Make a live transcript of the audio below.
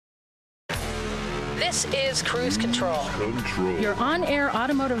This is Cruise Control. Your on-air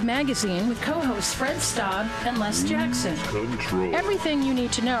automotive magazine with co-hosts Fred Staub and Les Jackson. Everything you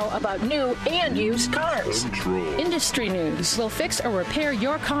need to know about new and used cars. Industry news. We'll fix or repair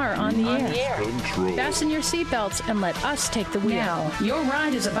your car on the air. Fasten your seatbelts and let us take the wheel. Now, your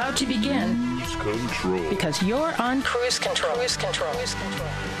ride is about to begin. Because you're on Cruise Control. Cruise Control. Cruise Control.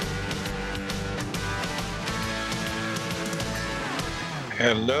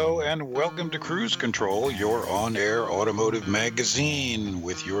 Hello and welcome to Cruise Control, your on-air automotive magazine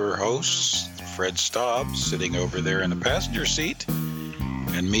with your hosts, Fred Staub, sitting over there in the passenger seat,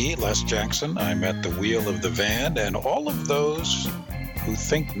 and me, Les Jackson. I'm at the wheel of the van, and all of those who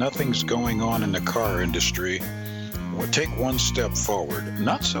think nothing's going on in the car industry will take one step forward.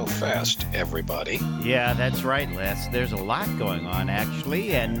 Not so fast, everybody. Yeah, that's right, Les. There's a lot going on,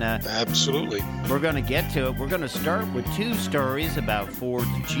 actually, and absolutely. We're going to get to it. We're going to start with two stories about Ford's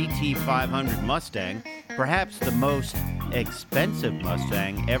GT500 Mustang, perhaps the most expensive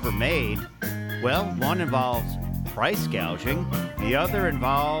Mustang ever made. Well, one involves price gouging. The other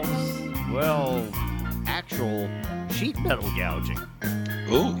involves, well, actual sheet metal gouging.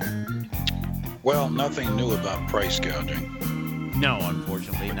 Ooh. Well, nothing new about price gouging. No,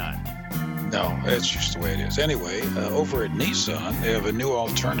 unfortunately not. No, that's just the way it is. Anyway, over at Nissan, they have a new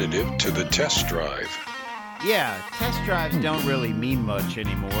alternative to the test drive. Yeah, test drives don't really mean much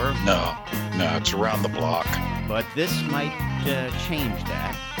anymore. No, it's around the block. But this might change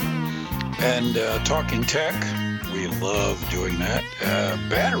that. And talking tech, we love doing that.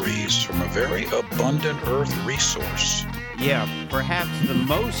 Batteries from a very abundant Earth resource. Yeah, perhaps the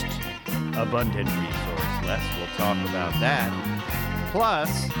most abundant resource. Les will talk about that.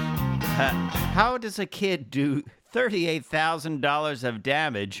 Plus, how does a kid do $38,000 of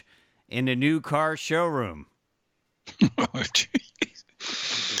damage in a new car showroom? Oh,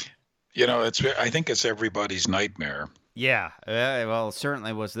 geez. You know, I think it's everybody's nightmare. Yeah, well, it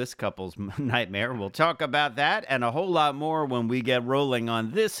certainly was this couple's nightmare. We'll talk about that and a whole lot more when we get rolling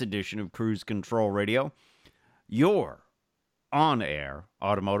on this edition of Cruise Control Radio, your on-air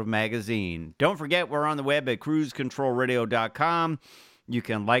automotive magazine. Don't forget, we're on the web at cruisecontrolradio.com. You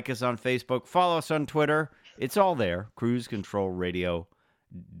can like us on Facebook, follow us on Twitter. It's all there,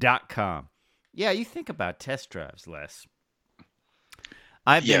 cruisecontrolradio.com. Yeah, you think about test drives, Les.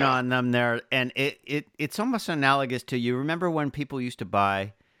 I've been on them there, and it's almost analogous to, you remember when people used to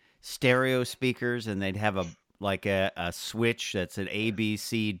buy stereo speakers and they'd have a switch that's an A, B,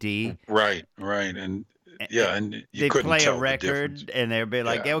 C, D? Right. And yeah, and you couldn't play tell a record, and they'd be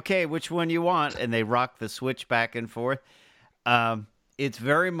like, okay, which one you want? And they rock the switch back and forth. It's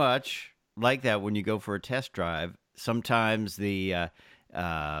very much like that when you go for a test drive. Sometimes the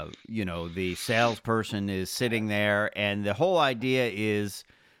salesperson is sitting there, and the whole idea is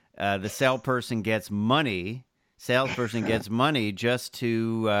the salesperson gets money just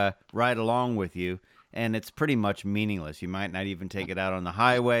to ride along with you. And it's pretty much meaningless. You might not even take it out on the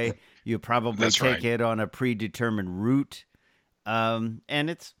highway. You probably take it on a predetermined route. And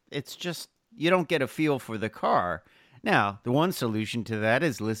it's just, you don't get a feel for the car. Now, the one solution to that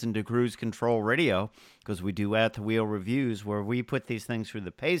is listen to Cruise Control Radio, because we do At the Wheel reviews where we put these things through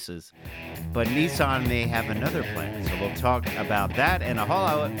the paces. But Nissan may have another plan, so we'll talk about that and a whole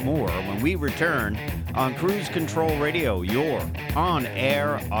lot more when we return on Cruise Control Radio, your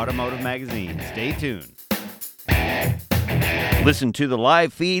on-air automotive magazine. Stay tuned. Listen to the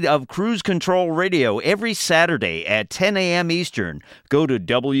live feed of Cruise Control Radio every Saturday at 10 a.m. Eastern. Go to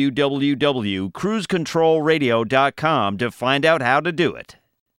www.cruisecontrolradio.com to find out how to do it.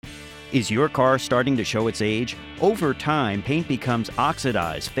 Is your car starting to show its age? Over time, paint becomes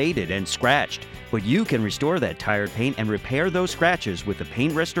oxidized, faded, and scratched. But you can restore that tired paint and repair those scratches with the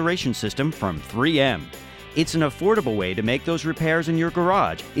paint restoration system from 3M. It's an affordable way to make those repairs in your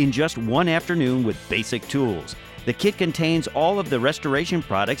garage in just one afternoon with basic tools. The kit contains all of the restoration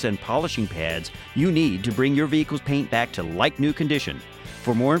products and polishing pads you need to bring your vehicle's paint back to like-new condition.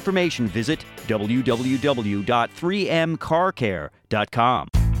 For more information, visit www.3mcarcare.com.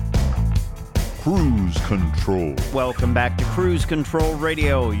 Cruise Control. Welcome back to Cruise Control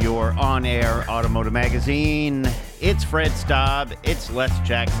Radio, your on-air automotive magazine. It's Fred Staub. It's Les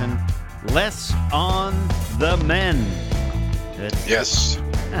Jackson. Les on the mend. Yes.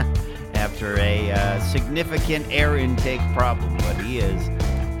 After a significant air intake problem, but he's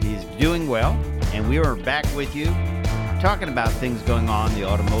doing well, and we are back with you talking about things going on in the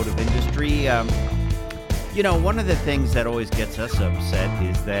automotive industry. One of the things that always gets us upset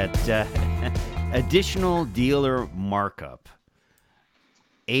is that additional dealer markup,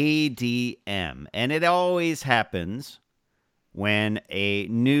 ADM, and it always happens when a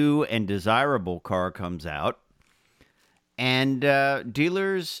new and desirable car comes out. And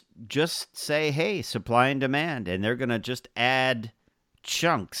dealers just say, hey, supply and demand, and they're going to just add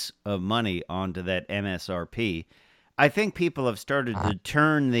chunks of money onto that MSRP. I think people have started to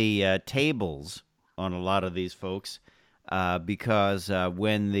turn the tables on a lot of these folks because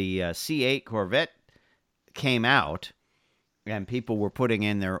when the C8 Corvette came out and people were putting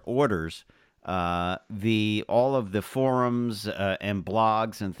in their orders, all of the forums and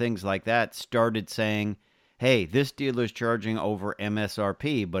blogs and things like that started saying, hey, this dealer's charging over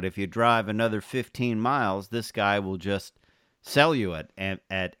MSRP, but if you drive another 15 miles, this guy will just sell you at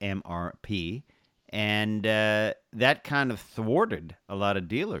MRP. And that kind of thwarted a lot of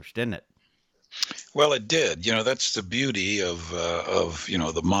dealers, didn't it? Well, it did. That's the beauty of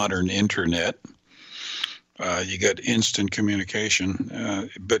the modern internet. You get instant communication.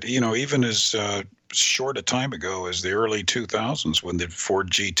 But, even as short a time ago as the early 2000s when the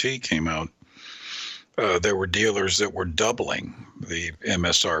Ford GT came out, there were dealers that were doubling the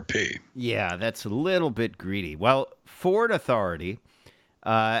MSRP. Yeah, that's a little bit greedy. Well, Ford Authority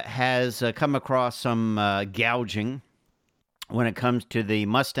has come across some gouging when it comes to the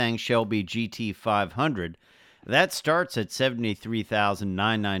Mustang Shelby GT500. That starts at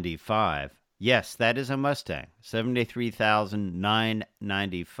 $73,995. Yes, that is a Mustang.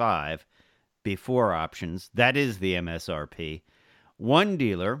 $73,995 before options. That is the MSRP. One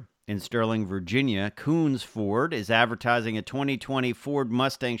dealer in Sterling, Virginia, Coons Ford, is advertising a 2020 Ford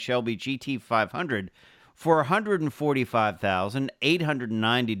Mustang Shelby GT500 for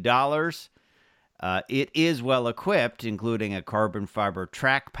 $145,890. It is well equipped, including a carbon fiber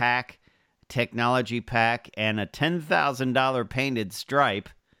track pack, technology pack, and a $10,000 painted stripe.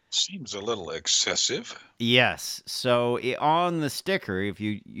 Seems a little excessive. Yes. So on the sticker, if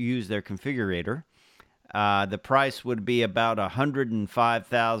you use their configurator, the price would be about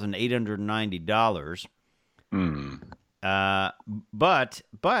 $105,890. But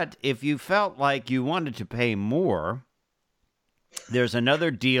if you felt like you wanted to pay more, there's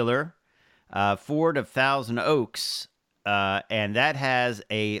another dealer, Ford of Thousand Oaks, and that has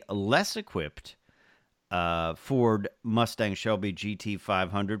a less equipped Ford Mustang Shelby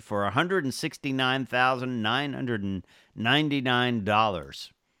GT500 for $169,999.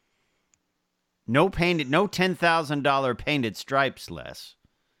 No $10,000 painted stripes less.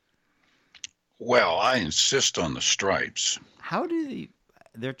 Well, I insist on the stripes. How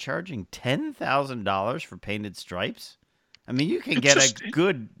they're charging $10,000 for painted stripes? I mean, you can get a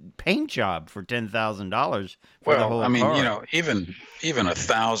good paint job for $10,000 for the whole car. Even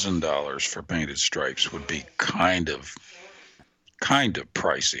 $1,000 for painted stripes would be kind of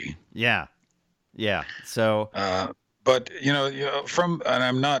pricey. Yeah. So, but and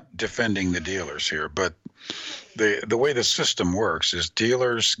I'm not defending the dealers here, but the way the system works is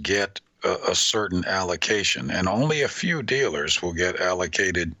dealers get a certain allocation, and only a few dealers will get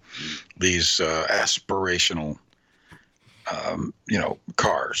allocated these aspirational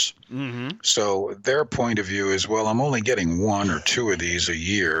cars. Mm-hmm. So their point of view is, well, I'm only getting one or two of these a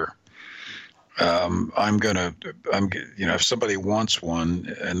year. If somebody wants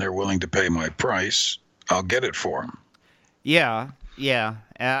one and they're willing to pay my price, I'll get it for them. Yeah.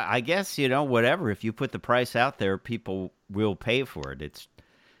 I guess, whatever. If you put the price out there, people will pay for it. It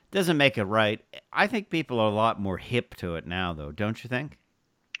doesn't make it right. I think people are a lot more hip to it now, though. Don't you think?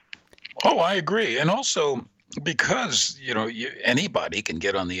 Oh, I agree. And also, because anybody can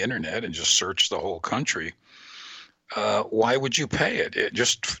get on the internet and just search the whole country, why would you pay it?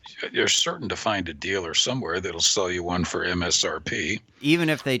 You're certain to find a dealer somewhere that'll sell you one for MSRP. Even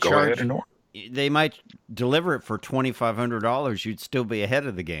if they Go ahead and order. They might deliver it for $2,500. You'd still be ahead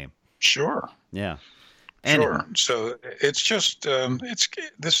of the game. Sure. Yeah. Sure. So it's just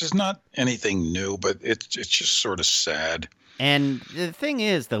this is not anything new, but it's just sort of sad. And the thing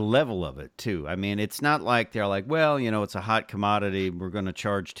is the level of it, too. I mean, it's not like they're like, well, it's a hot commodity. We're going to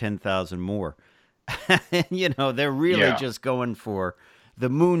charge $10,000 more. They're really just going for the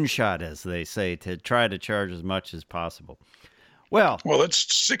moonshot, as they say, to try to charge as much as possible. Well, it's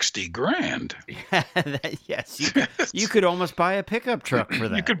 $60,000. Yes, you could almost buy a pickup truck for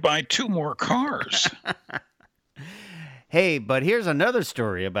that. You could buy 2 more cars. Hey, but here's another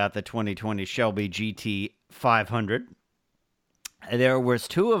story about the 2020 Shelby GT500. There was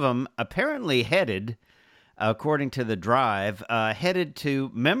 2 of them apparently headed, according to the Drive, headed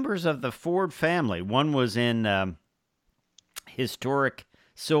to members of the Ford family. One was in historic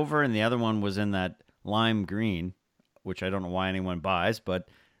silver, and the other one was in that lime green, which I don't know why anyone buys, but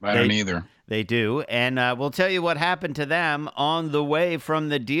I don't either. They do. And we'll tell you what happened to them on the way from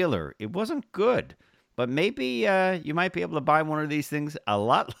the dealer. It wasn't good. But maybe you might be able to buy one of these things a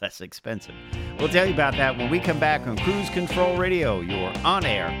lot less expensive. We'll tell you about that when we come back on Cruise Control Radio, your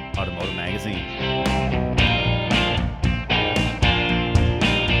on-air automotive magazine.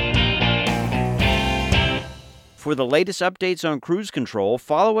 For the latest updates on cruise control,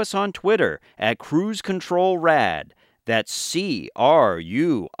 follow us on Twitter at Cruise Control Rad. That's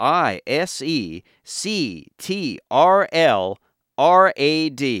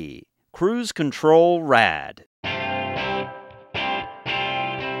CruiseControlRad. Cruise Control Rad.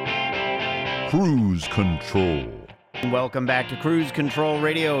 Cruise Control. Welcome back to Cruise Control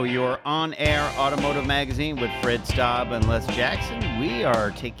Radio, your on-air automotive magazine with Fred Staub and Les Jackson. We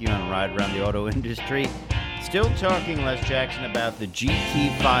are taking you on a ride around the auto industry. Still talking, Les Jackson, about the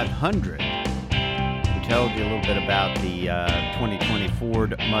GT500. We told you a little bit about the 2020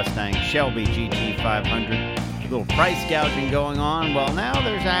 Ford Mustang Shelby GT500. A little price gouging going on. Well, now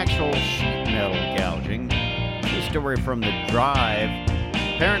there's actual sheet metal gouging. A story from The Drive.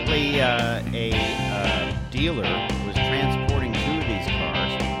 Apparently, a dealer was transporting two of these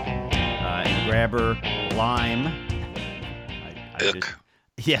cars in Grabber Lime.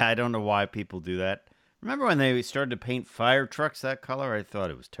 I don't know why people do that. Remember when they started to paint fire trucks that color? I thought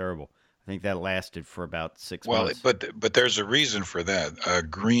it was terrible. I think that lasted for about 6 months. Well, but there's a reason for that.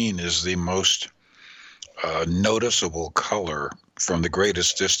 Green is the most noticeable color from the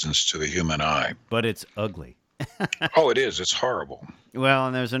greatest distance to the human eye. But it's ugly. Oh, it is. It's horrible. Well,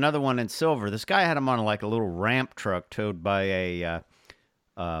 and there's another one in silver. This guy had them on like a little ramp truck towed by a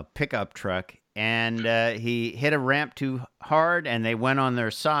pickup truck, and he hit a ramp too hard, and they went on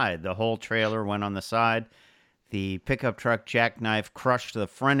their side. The whole trailer went on the side. The pickup truck jackknife crushed the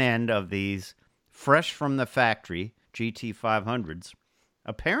front end of these fresh from the factory GT500s.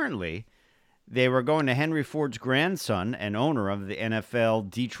 Apparently, they were going to Henry Ford's grandson and owner of the NFL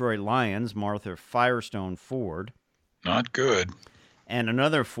Detroit Lions, Martha Firestone Ford. Not good. And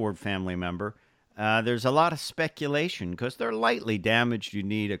another Ford family member. There's a lot of speculation because they're lightly damaged. You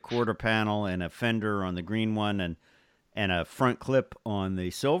need a quarter panel and a fender on the green one and a front clip on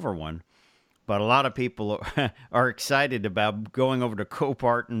the silver one. But a lot of people are excited about going over to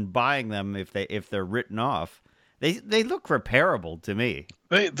Copart and buying them if they're written off. They look repairable to me.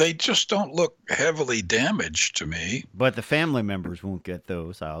 They just don't look heavily damaged to me. But the family members won't get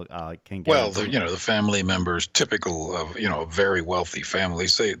those. I can get. Well, the family members, typical of very wealthy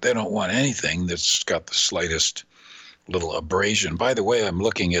families, they don't want anything that's got the slightest little abrasion. By the way, I'm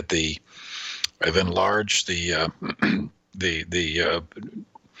looking at I've enlarged the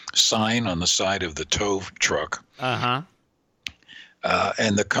sign on the side of the tow truck. Uh-huh.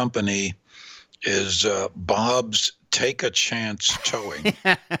 And the company is Bob's Take a Chance Towing.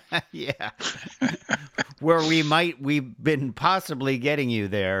 Yeah. Where we've been possibly getting you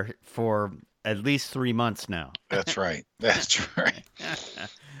there for at least 3 months now. That's right. That's right.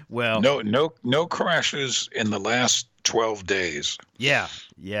 Well, no crashes in the last 12 days. Yeah.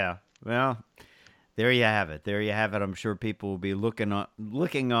 Well, there you have it. I'm sure people will be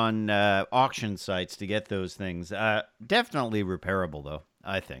looking on auction sites to get those things. Definitely repairable, though,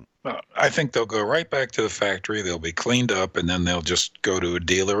 I think. I think they'll go right back to the factory. They'll be cleaned up, and then they'll just go to a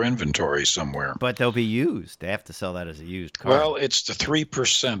dealer inventory somewhere. But they'll be used. They have to sell that as a used car. Well, it's the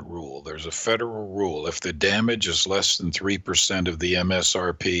 3% rule. There's a federal rule. If the damage is less than 3% of the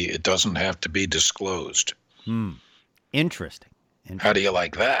MSRP, it doesn't have to be disclosed. Interesting. How do you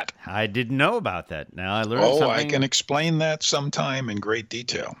like that? I didn't know about that. Now I learned something. I can explain that sometime in great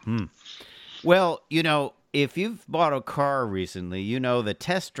detail. Well, if you've bought a car recently, the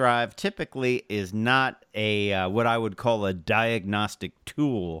test drive typically is not a what I would call a diagnostic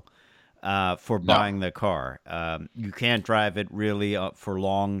tool for buying the car. You can't drive it really for a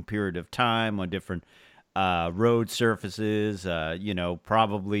long period of time on different road surfaces.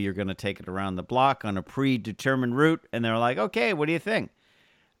 Probably you're going to take it around the block on a predetermined route, and they're like, okay, what do you think?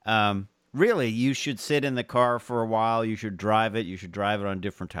 Really, you should sit in the car for a while. You should drive it. You should drive it on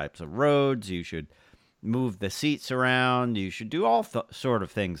different types of roads. You should move the seats around. You should do all sort of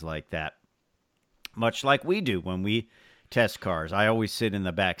things like that, much like we do when we test cars. I always sit in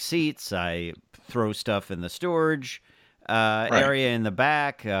the back seats. I throw stuff in the storage area in the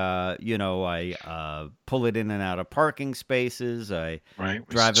back. I pull it in and out of parking spaces. I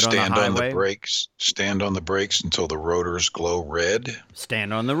drive it on the highway. Stand on the brakes until the rotors glow red.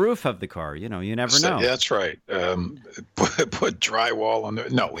 Stand on the roof of the car. You never know. That's right. Put drywall on there.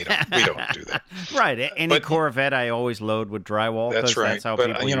 No, we don't. We don't do that. Right. Any Corvette I always load with drywall. That's right. That's how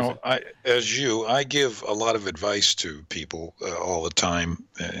people use it. I give a lot of advice to people all the time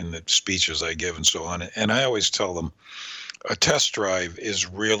in the speeches I give and so on. And I always tell them, a test drive is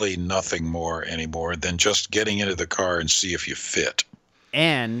really nothing more anymore than just getting into the car and see if you fit.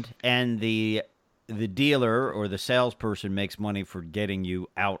 And the dealer or the salesperson makes money for getting you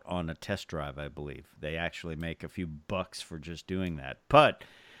out on a test drive, I believe. They actually make a few bucks for just doing that. But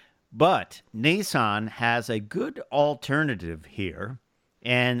Nissan has a good alternative here,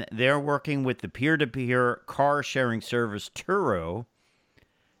 and they're working with the peer-to-peer car-sharing service Turo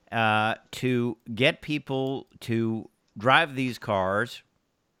to get people to drive these cars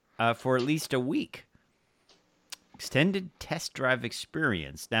for at least a week. Extended test drive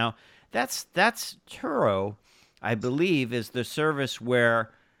experience. Now, that's Turo, I believe, is the service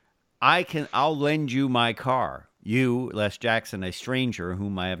where I'll lend you my car. You, Les Jackson, a stranger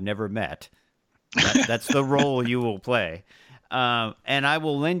whom I have never met. That's the role you will play. And I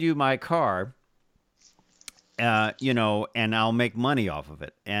will lend you my car, and I'll make money off of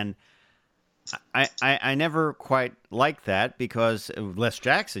it. And I never quite liked that because Les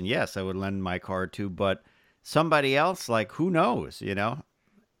Jackson, yes, I would lend my car to, but somebody else, like, who knows,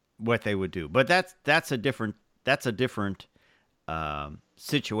 what they would do. But that's a different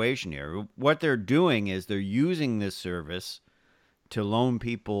situation here. What they're doing is they're using this service to loan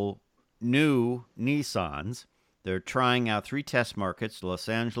people new Nissans. They're trying out 3 test markets: Los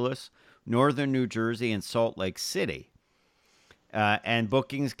Angeles, Northern New Jersey, and Salt Lake City. And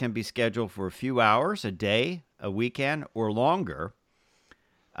bookings can be scheduled for a few hours, a day, a weekend, or longer.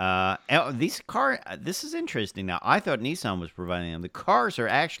 This is interesting. Now, I thought Nissan was providing them. The cars are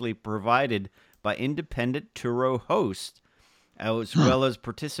actually provided by independent Turo hosts, as well as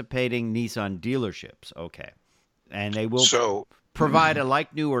participating Nissan dealerships. Okay. And they will provide a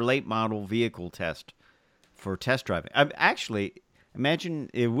like new or late model vehicle test for test driving. Actually, imagine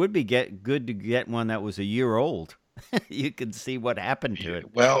it would be good to get one that was a year old. You can see what happened to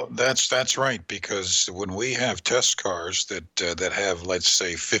it. Well, that's right, because when we have test cars that have, let's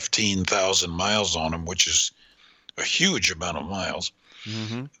say, 15,000 miles on them, which is a huge amount of miles,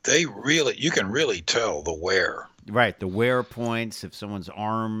 you can really tell the wear. Right, the wear points. If someone's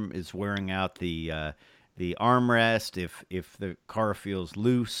arm is wearing out the armrest, if the car feels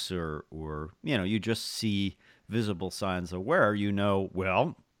loose, or you just see visible signs of wear,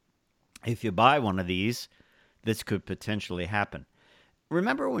 well, if you buy one of these, this could potentially happen.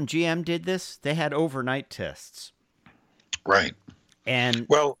 Remember when GM did this? They had overnight tests. Right. And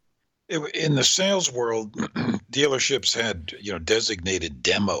in the sales world, dealerships had, designated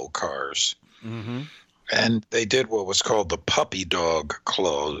demo cars. Mm-hmm. And they did what was called the puppy dog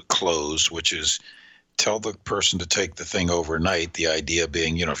close, which is tell the person to take the thing overnight. The idea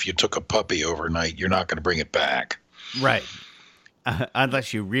being, if you took a puppy overnight, you're not going to bring it back. Right.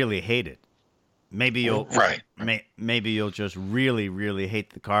 Unless you really hate it. Maybe you'll maybe you'll just really, really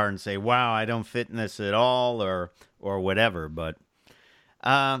hate the car and say, "Wow, I don't fit in this at all," or whatever. But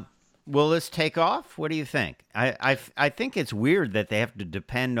will this take off? What do you think? I think it's weird that they have to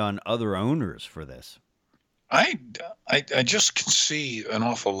depend on other owners for this. I just can see an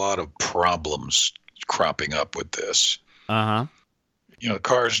awful lot of problems cropping up with this. The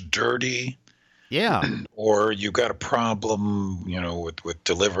car's dirty. Yeah. Or you got a problem, with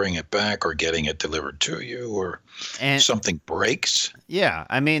delivering it back or getting it delivered to you, or something breaks. Yeah.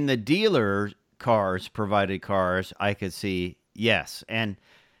 I mean, the dealer provided cars, I could see, yes.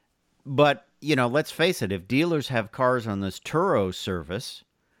 But, let's face it, if dealers have cars on this Turo service,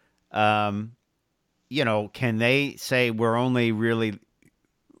 can they say we're only really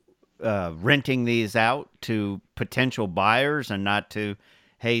renting these out to potential buyers and not to,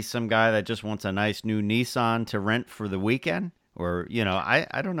 hey, some guy that just wants a nice new Nissan to rent for the weekend? Or,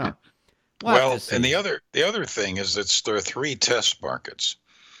 I don't know. Well, and the other thing is there are 3 test markets.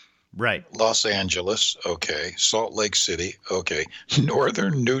 Right. Los Angeles, okay. Salt Lake City, okay.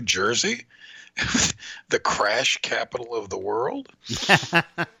 Northern New Jersey, the crash capital of the world.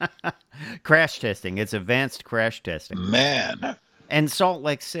 Crash testing. It's advanced crash testing. Man. And Salt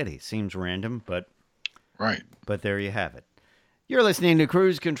Lake City seems random, but right. But there you have it. You're listening to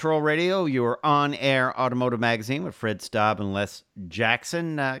Cruise Control Radio, your on-air automotive magazine with Fred Staub and Les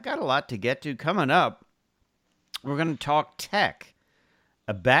Jackson. Got a lot to get to. Coming up, we're going to talk tech.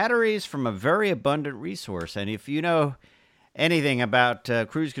 Batteries from a very abundant resource. And if you know anything about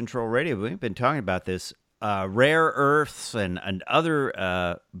Cruise Control Radio, we've been talking about this, rare earths and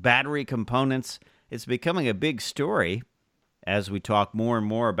other battery components. It's becoming a big story as we talk more and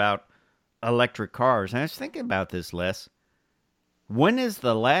more about electric cars. And I was thinking about this, Les. When is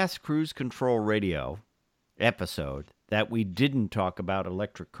the last Cruise Control Radio episode that we didn't talk about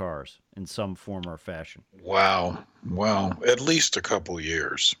electric cars in some form or fashion? Wow. Well, at least a couple of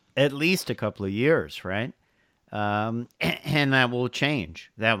years. At least a couple of years, right? and that will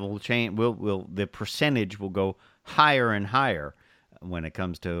change. That will change. The percentage will go higher and higher when it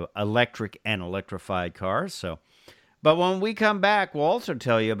comes to electric and electrified cars. So, but when we come back, we'll also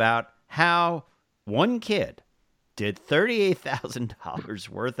tell you about how one kid did $38,000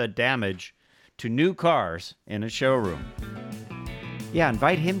 worth of damage to new cars in a showroom. Yeah,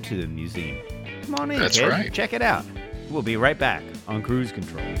 invite him to the museum. Come on in, That's kid. right. Check it out. We'll be right back on Cruise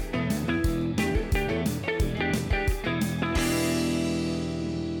Control.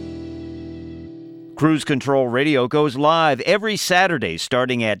 Cruise Control Radio goes live every Saturday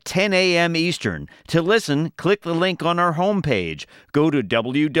starting at 10 a.m. Eastern. To listen, click the link on our homepage. Go to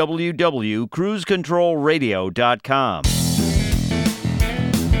www.cruisecontrolradio.com.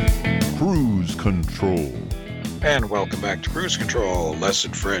 Cruise Control. And welcome back to Cruise Control. Les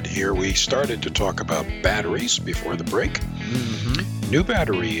and Fred here. We started to talk about batteries before the break. Mm-hmm. New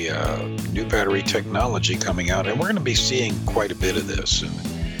battery technology coming out, and we're going to be seeing quite a bit of this in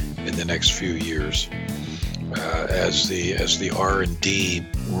the next few years as the R&D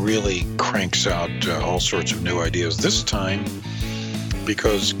really cranks out all sorts of new ideas. This time,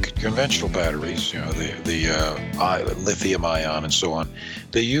 because conventional batteries, the lithium ion and so on,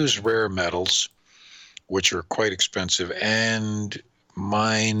 they use rare metals, which are quite expensive and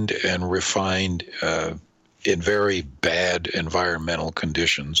mined and refined in very bad environmental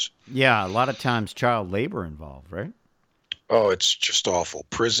conditions. Yeah, a lot of times child labor involved, right? Oh, it's just awful.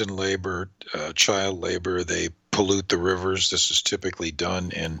 Prison labor, child labor, they pollute the rivers. This is typically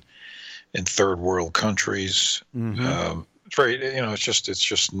done in third world countries. Mm-hmm. It's very, it's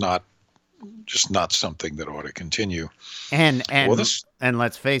just not something that ought to continue. And let's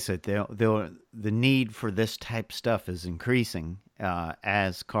face it, the need for this type stuff is increasing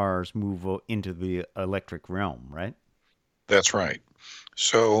as cars move into the electric realm, right? That's right.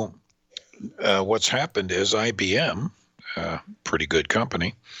 So what's happened is IBM, pretty good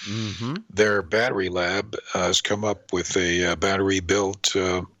company, mm-hmm. their battery lab has come up with a battery built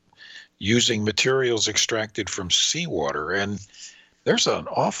using materials extracted from seawater. And there's an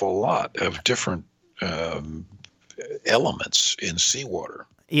awful lot of different elements in seawater.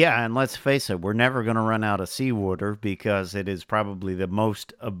 Yeah, and let's face it, we're never going to run out of seawater because it is probably the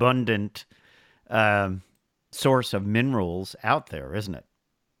most abundant source of minerals out there, isn't it?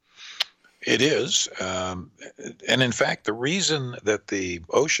 It is. And in fact, the reason that the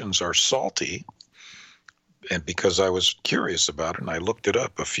oceans are salty, and because I was curious about it and I looked it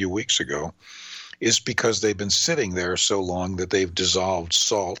up a few weeks ago, is because they've been sitting there so long that they've dissolved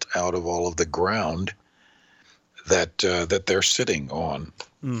salt out of all of the ground that they're sitting on.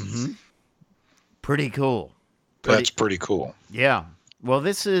 Mm-hmm. Pretty cool. That's pretty cool. Yeah. Well,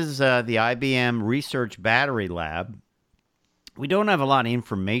 this is the IBM Research Battery Lab. We don't have a lot of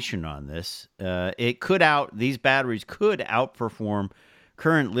information on this. These batteries could outperform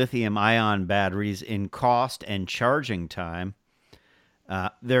current lithium-ion batteries in cost and charging time.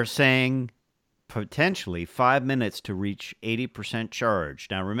 They're saying potentially 5 minutes to reach 80% charge.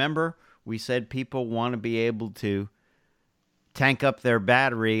 Now, remember, we said people want to be able to tank up their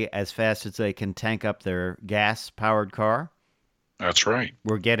battery as fast as they can tank up their gas-powered car. That's right.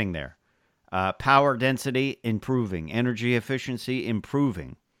 We're getting there. Power density improving, energy efficiency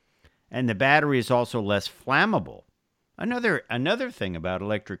improving, and the battery is also less flammable. Another thing about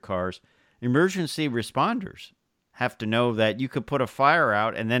electric cars, emergency responders have to know that you could put a fire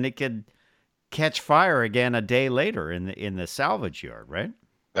out and then it could catch fire again a day later in the salvage yard, right?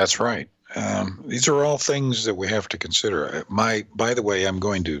 That's right. These are all things that we have to consider. By the way, I'm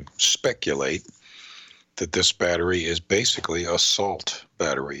going to speculate that this battery is basically a salt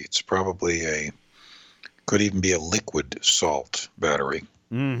battery. It's probably could even be a liquid salt battery.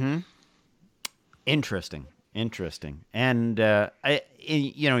 Mm-hmm. Interesting. And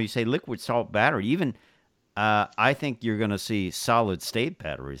you say liquid salt battery. Even I think you're going to see solid state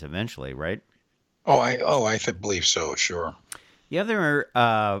batteries eventually, right? I believe so. Sure. The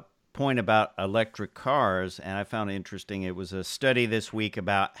other point about electric cars, and I found it interesting. It was a study this week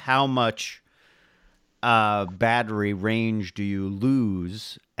about how much battery range do you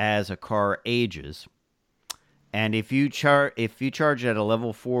lose as a car ages. And if you charge at a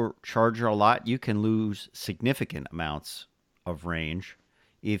level 4 charger a lot, you can lose significant amounts of range.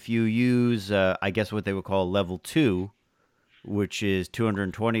 If you use, I guess what they would call level 2, which is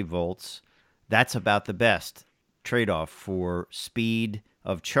 220 volts, that's about the best trade-off for speed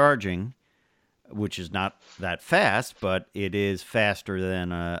of charging, which is not that fast, but it is faster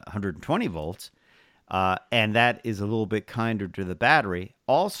than 120 volts. And that is a little bit kinder to the battery.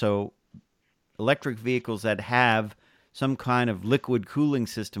 Also, electric vehicles that have some kind of liquid cooling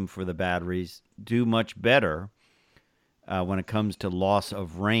system for the batteries do much better when it comes to loss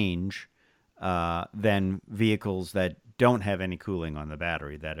of range than vehicles that don't have any cooling on the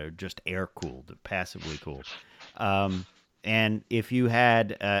battery, that are just air-cooled, passively cooled. And if you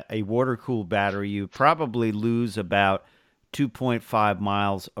had a water-cooled battery, you probably lose about 2.5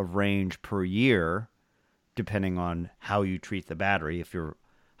 miles of range per year, depending on how you treat the battery. If you're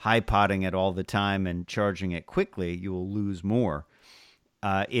high-potting it all the time and charging it quickly, you will lose more.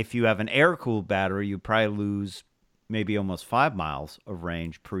 If you have an air-cooled battery, you probably lose maybe almost 5 miles of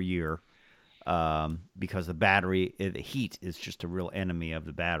range per year because the heat is just a real enemy of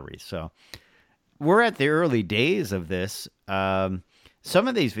the battery. So we're at the early days of this. Some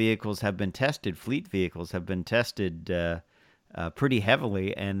of these vehicles have been tested, fleet vehicles have been tested pretty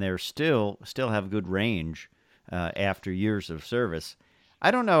heavily, and they're still have good range after years of service.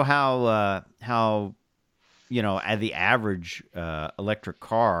 I don't know how the average electric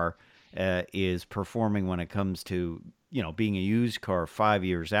car is performing when it comes to being a used car 5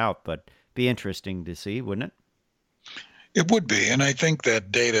 years out, but be interesting to see, wouldn't it? It would be, and I think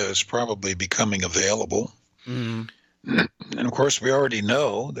that data is probably becoming available. Mm-hmm. And of course, we already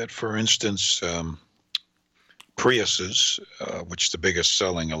know that, for instance, Priuses, which is the biggest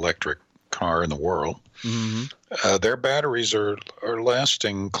selling electric car in the world, mm-hmm. Their batteries are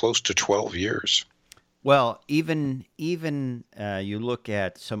lasting close to 12 years. Well, even you look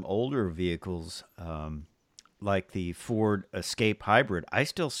at some older vehicles, like the Ford Escape Hybrid. I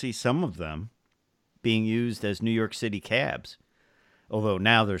still see some of them being used as New York City cabs, although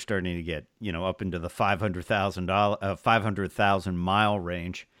now they're starting to get up into the 500,000 mile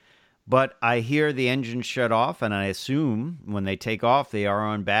range. But I hear the engine shut off, and I assume when they take off, they are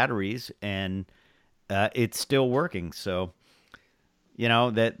on batteries, and it's still working. So,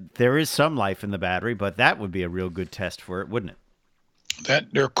 that there is some life in the battery, but that would be a real good test for it, wouldn't it?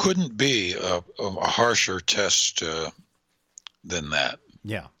 That there couldn't be a harsher test than that.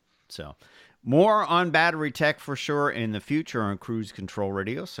 Yeah. So more on battery tech for sure in the future on Cruise Control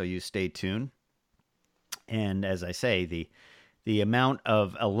Radio, so you stay tuned. And as I say, the amount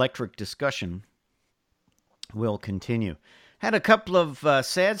of electric discussion will continue. Had a couple of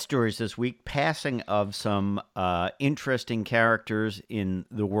sad stories this week, passing of some interesting characters in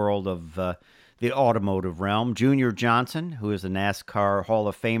the world of the automotive realm. Junior Johnson, who is a NASCAR Hall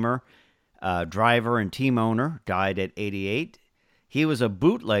of Famer, driver and team owner, died at 88. He was a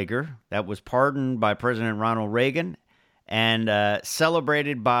bootlegger that was pardoned by President Ronald Reagan and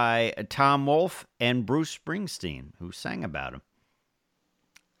celebrated by Tom Wolfe and Bruce Springsteen, who sang about him.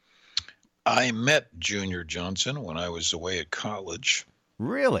 I met Junior Johnson when I was away at college.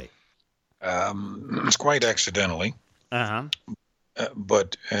 Really? It's quite accidentally. Uh-huh.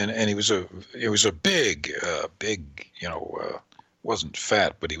 But he was a big, wasn't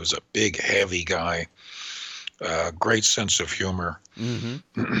fat, but he was a big, heavy guy. Great sense of humor.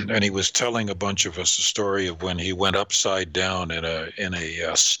 Mm-hmm. And he was telling a bunch of us a story of when he went upside down in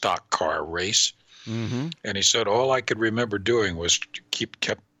a stock car race. Mm-hmm. And he said all I could remember doing was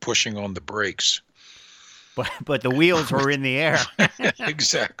kept pushing on the brakes. But the wheels were in the air.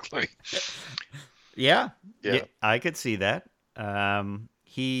 Exactly. Yeah, I could see that.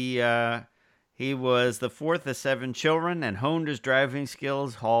 He was the fourth of 7 children and honed his driving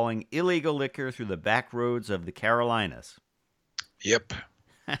skills hauling illegal liquor through the back roads of the Carolinas. Yep.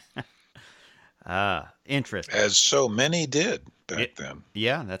 Interesting. As so many did back then.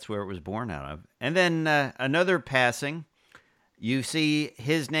 Yeah, that's where it was born out of. And then another passing. You see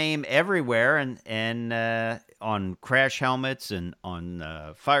his name everywhere and on crash helmets and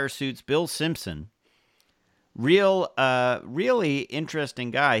on fire suits. Bill Simpson. Really interesting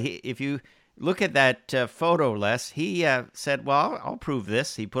guy. If you look at that photo, Les, he said, well, I'll prove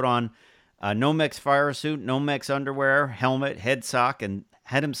this. He put on a Nomex fire suit, Nomex underwear, helmet, head sock, and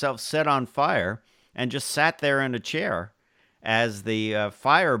had himself set on fire and just sat there in a chair as the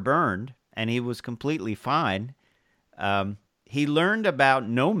fire burned, and he was completely fine. He learned about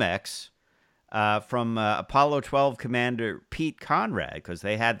Nomex from Apollo 12 Commander Pete Conrad, because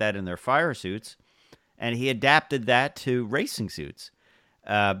they had that in their fire suits, and he adapted that to racing suits.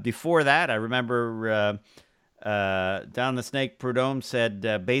 Before that, I remember Don the Snake Prudhomme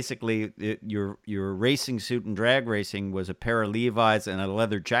said basically your racing suit in drag racing was a pair of Levi's and a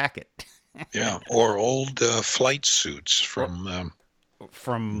leather jacket. Yeah, or old flight suits from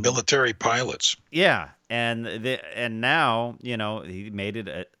military pilots. Yeah, and now he made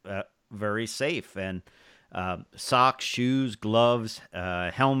it very safe, and socks, shoes, gloves,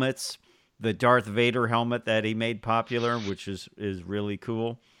 helmets. The Darth Vader helmet that he made popular, which is really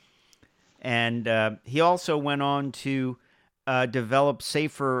cool. And he also went on to develop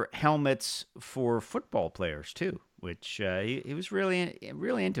safer helmets for football players, too, which he was really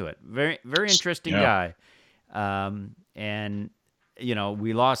into it. Very interesting guy. And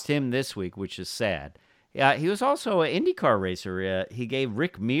we lost him this week, which is sad. He was also an IndyCar racer. He gave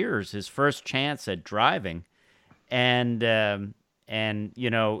Rick Mears his first chance at driving, and he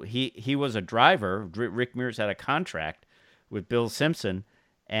was a driver. Rick Mears had a contract with Bill Simpson,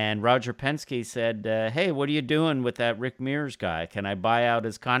 and Roger Penske said, "Hey, what are you doing with that Rick Mears guy? Can I buy out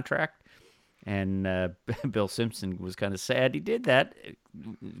his contract?" And Bill Simpson was kind of sad he did that,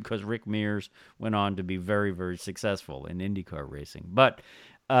 because Rick Mears went on to be very, very successful in IndyCar racing. But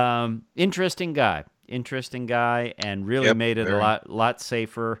interesting guy, and really made it a lot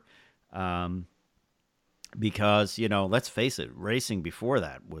safer. Because, let's face it, racing before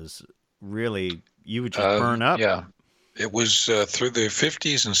that was really, you would just burn up. Yeah. It was through the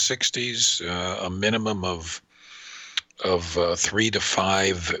 50s and 60s, a minimum of 3 to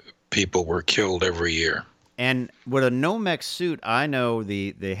 5 people were killed every year. And with a Nomex suit, I know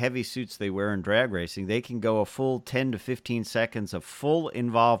the heavy suits they wear in drag racing, they can go a full 10 to 15 seconds of full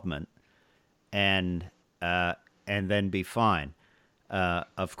involvement and then be fine.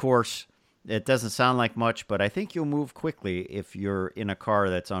 Of course, it doesn't sound like much, but I think you'll move quickly if you're in a car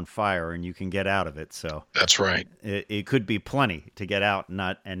that's on fire and you can get out of it. So that's right. It could be plenty to get out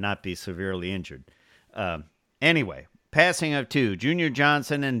and not be severely injured. Anyway, passing of two, Junior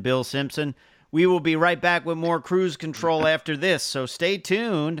Johnson and Bill Simpson. We will be right back with more Cruise Control after this, so stay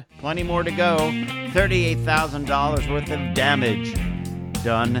tuned. Plenty more to go. $38,000 worth of damage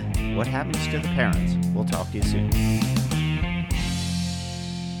done. What happens to the parents? We'll talk to you soon.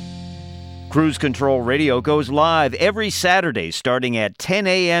 Cruise Control Radio goes live every Saturday starting at 10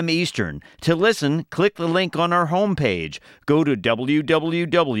 a.m. Eastern. To listen, click the link on our homepage. Go to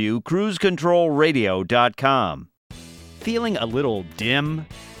www.cruisecontrolradio.com. Feeling a little dim?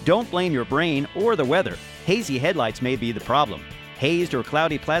 Don't blame your brain or the weather. Hazy headlights may be the problem. Hazed or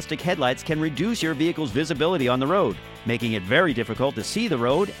cloudy plastic headlights can reduce your vehicle's visibility on the road, making it very difficult to see the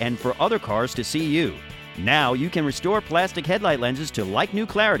road and for other cars to see you. Now you can restore plastic headlight lenses to like-new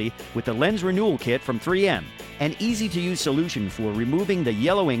clarity with the Lens Renewal Kit from 3M, an easy-to-use solution for removing the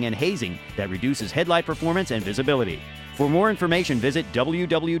yellowing and hazing that reduces headlight performance and visibility. For more information, visit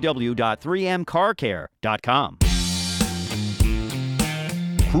www.3mcarcare.com.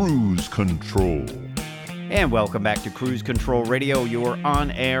 Cruise Control. And welcome back to Cruise Control Radio, your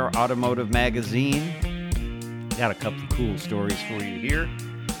on-air automotive magazine. Got a couple of cool stories for you here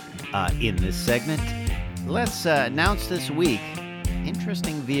in this segment. Let's announce this week,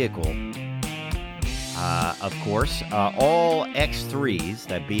 interesting vehicle. Of course, all X3s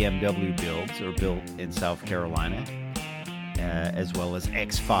that BMW builds are built in South Carolina, as well as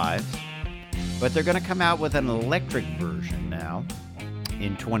X5s. But they're going to come out with an electric version now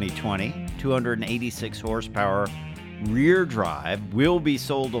in 2020. 286 horsepower rear drive will be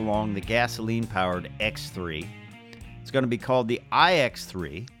sold along the gasoline-powered X3. It's going to be called the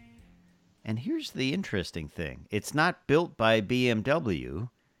iX3. And here's the interesting thing. It's not built by BMW.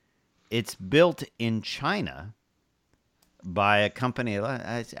 It's built in China by a company.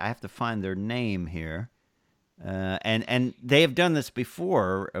 I have to find their name here. And they have done this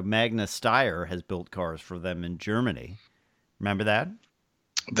before. Magna Steyr has built cars for them in Germany. Remember that?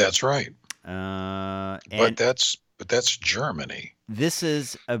 That's right. But that's Germany. This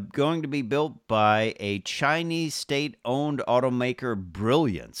is going to be built by a Chinese state-owned automaker,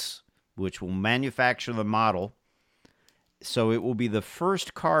 Brilliance, which will manufacture the model. So it will be the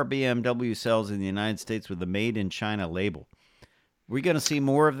first car BMW sells in the United States with a Made in China label. Are we going to see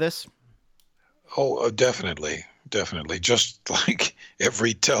more of this? Oh, definitely. Definitely. Just like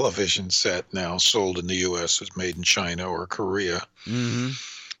every television set now sold in the U.S. is made in China or Korea. Mm-hmm.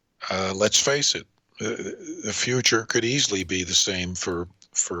 Let's face it, the future could easily be the same for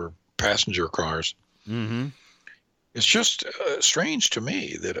passenger cars. Mm-hmm. It's just strange to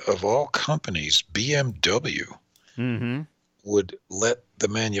me that of all companies, BMW mm-hmm. would let the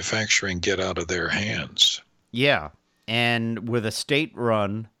manufacturing get out of their hands. Yeah, and with a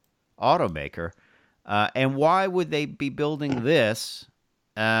state-run automaker. And why would they be building this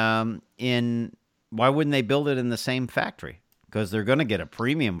why wouldn't they build it in the same factory? Because they're going to get a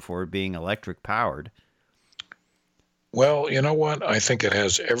premium for it being electric-powered. Well, you know what? I think it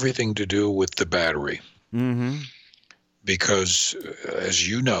has everything to do with the battery. Mm-hmm. Because, as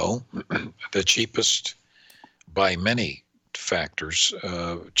you know, the cheapest, by many factors,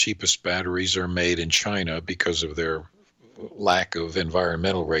 cheapest batteries are made in China because of their lack of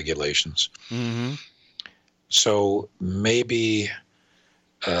environmental regulations. Mm-hmm. So maybe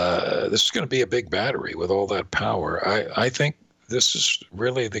this is going to be a big battery with all that power. I think this is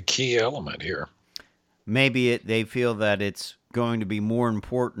really the key element here. Maybe they feel that it's going to be more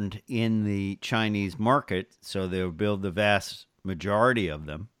important in the Chinese market, so they'll build the vast majority of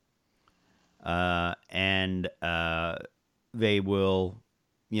them, and they will,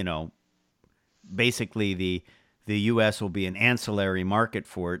 basically the U.S. will be an ancillary market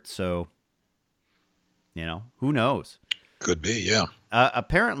for it. So, who knows? Could be, yeah.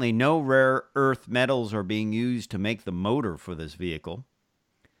 Apparently, no rare earth metals are being used to make the motor for this vehicle.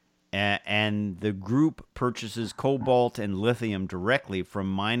 And the group purchases cobalt and lithium directly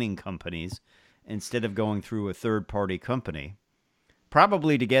from mining companies instead of going through a third-party company.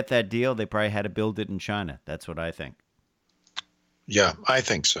 Probably to get that deal, they probably had to build it in China. That's what I think. Yeah, I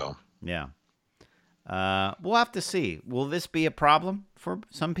think so. Yeah. We'll have to see. Will this be a problem for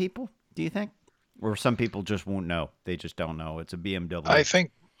some people, do you think? Or some people just won't know. They just don't know. It's a BMW. I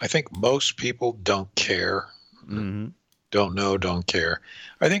think most people don't care. Mm-hmm. Don't know, don't care.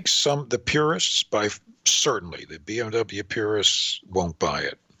 I think the purists, certainly the BMW purists won't buy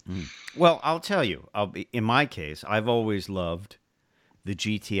it. Mm. Well, I'll tell you, in my case, I've always loved the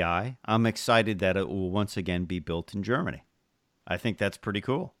GTI. I'm excited that it will once again be built in Germany. I think that's pretty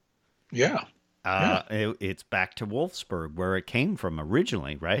cool. Yeah. It's back to Wolfsburg, where it came from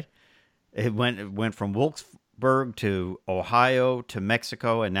originally, right? It went from Wolfsburg to Ohio to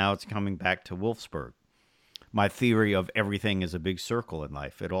Mexico, and now it's coming back to Wolfsburg. My theory of everything is a big circle in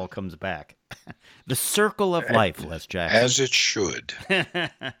life. It all comes back. The circle of life, Les Jackson. As it should.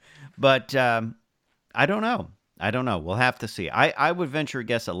 But I don't know. We'll have to see. I would venture a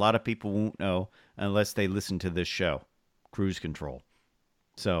guess a lot of people won't know unless they listen to this show, Cruise Control.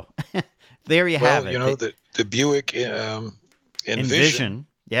 So there you have it. Well, the Buick Envision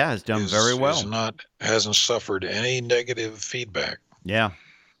has done very well. Hasn't suffered any negative feedback. Yeah.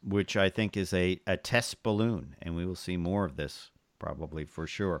 Which I think is a test balloon, and we will see more of this probably for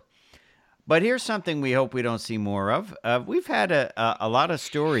sure. But here's something we hope we don't see more of. We've had a lot of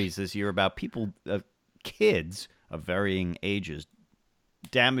stories this year about people, kids of varying ages,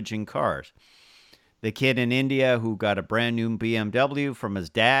 damaging cars. The kid in India who got a brand new BMW from his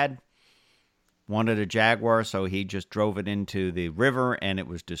dad wanted a Jaguar, so he just drove it into the river and it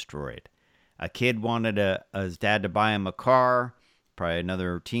was destroyed. A kid wanted his dad to buy him a car, probably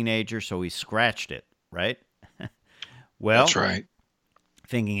another teenager, so he scratched it, right? Well, that's right.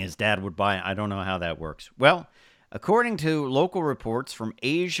 Thinking his dad would buy it. I don't know how that works. Well, according to local reports from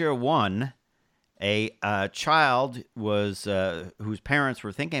Asia One, a child was whose parents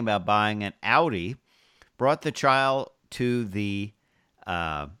were thinking about buying an Audi, brought the child to the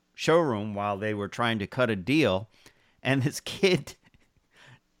showroom while they were trying to cut a deal, and this kid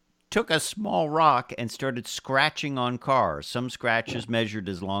took a small rock and started scratching on cars. Some scratches measured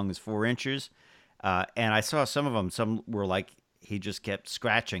as long as 4 inches. And I saw some of them. Some were like he just kept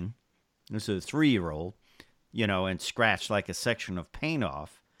scratching. This is a 3-year-old, and scratched like a section of paint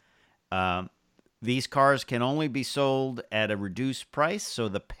off. These cars can only be sold at a reduced price, so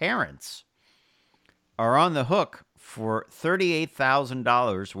the parents are on the hook for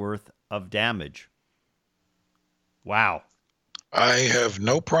 $38,000 worth of damage. Wow. I have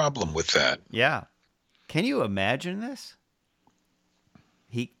no problem with that. Yeah. Can you imagine this?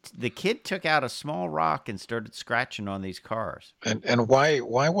 The kid took out a small rock and started scratching on these cars. And why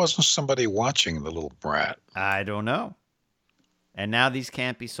wasn't somebody watching the little brat? I don't know. And now these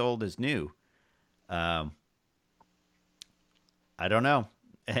can't be sold as new. I don't know.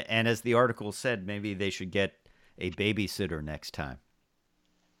 And as the article said, maybe they should get a babysitter next time.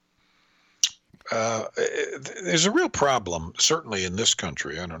 There's a real problem, certainly in this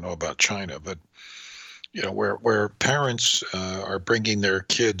country. I don't know about China, but where parents are bringing their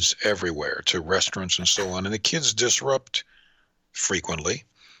kids everywhere to restaurants and so on, and the kids disrupt frequently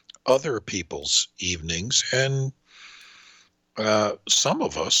other people's evenings, and some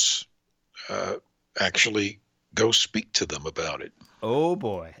of us actually go speak to them about it. Oh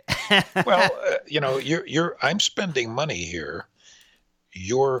boy! Well, I'm spending money here.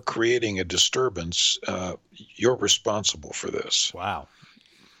 You're creating a disturbance. You're responsible for this. Wow.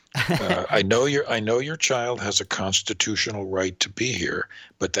 I know your child has a constitutional right to be here,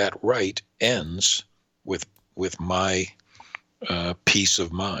 but that right ends with my peace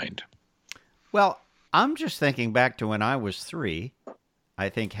of mind. Well, I'm just thinking back to when I was 3. I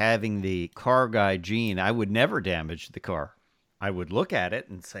think having the car guy gene, I would never damage the car. I would look at it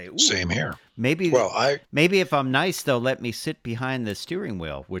and say, ooh, same here. Maybe if I'm nice, they'll let me sit behind the steering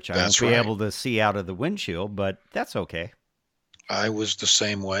wheel, which I won't be able to see out of the windshield, but that's okay. I was the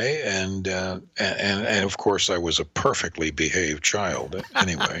same way, and of course I was a perfectly behaved child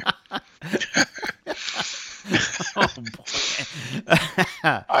anyway. Oh boy.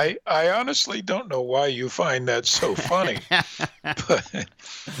 I honestly don't know why you find that so funny.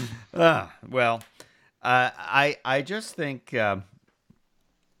 But Well, I just think the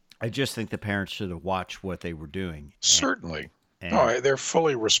parents should have watched what they were doing. certainly. And No, they're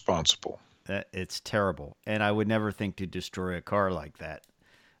fully responsible. it's terrible, and I would never think to destroy a car like that.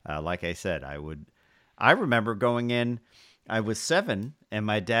 Like I said, I remember going in. I was 7, and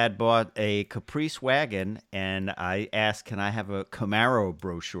my dad bought a Caprice wagon, and I asked, "Can I have a Camaro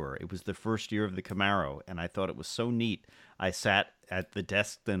brochure?" It was the first year of the Camaro, and I thought it was so neat. I sat at the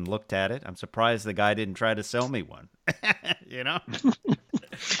desk and looked at it. I'm surprised the guy didn't try to sell me one. You know,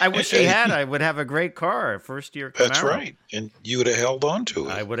 I wish he had. I would have a great car, a first year Camaro. That's right. And you would have held on to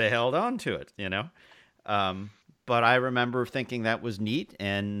it. I would have held on to it, you know. But I remember thinking that was neat,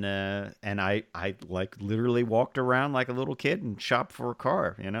 and I like literally walked around like a little kid and shopped for a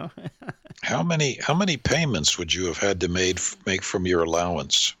car, you know. How many payments would you have had to make from your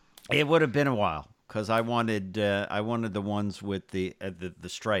allowance? It would have been a while because I wanted the ones with the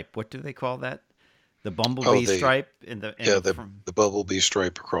stripe. What do they call that? The bumblebee stripe the bumblebee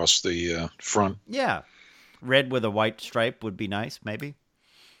stripe across the front. Yeah, red with a white stripe would be nice, maybe.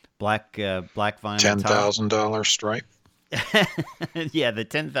 Black vinyl $10,000 stripe. Yeah, the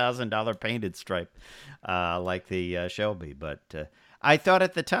 $10,000 painted stripe, like the Shelby. But I thought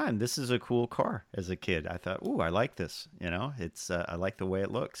at the time, this is a cool car. As a kid, I thought, "Ooh, I like this." You know, it's I like the way it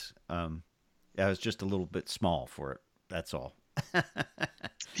looks. I was just a little bit small for it. That's all.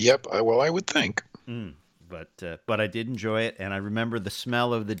 Yep. I would think. But I did enjoy it, and I remember the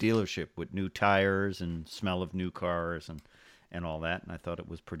smell of the dealership with new tires and smell of new cars and all that, and I thought it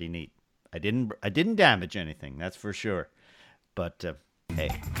was pretty neat. I didn't damage anything, that's for sure. But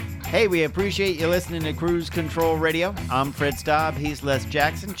hey, we appreciate you listening to Cruise Control Radio. I'm Fred Staub. He's Les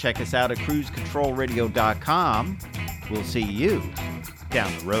Jackson. Check us out at cruisecontrolradio.com. We'll see you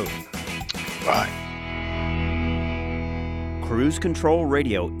down the road. Bye. Cruise Control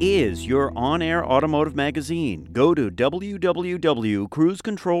Radio is your on-air automotive magazine. Go to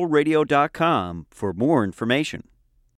www.cruisecontrolradio.com for more information.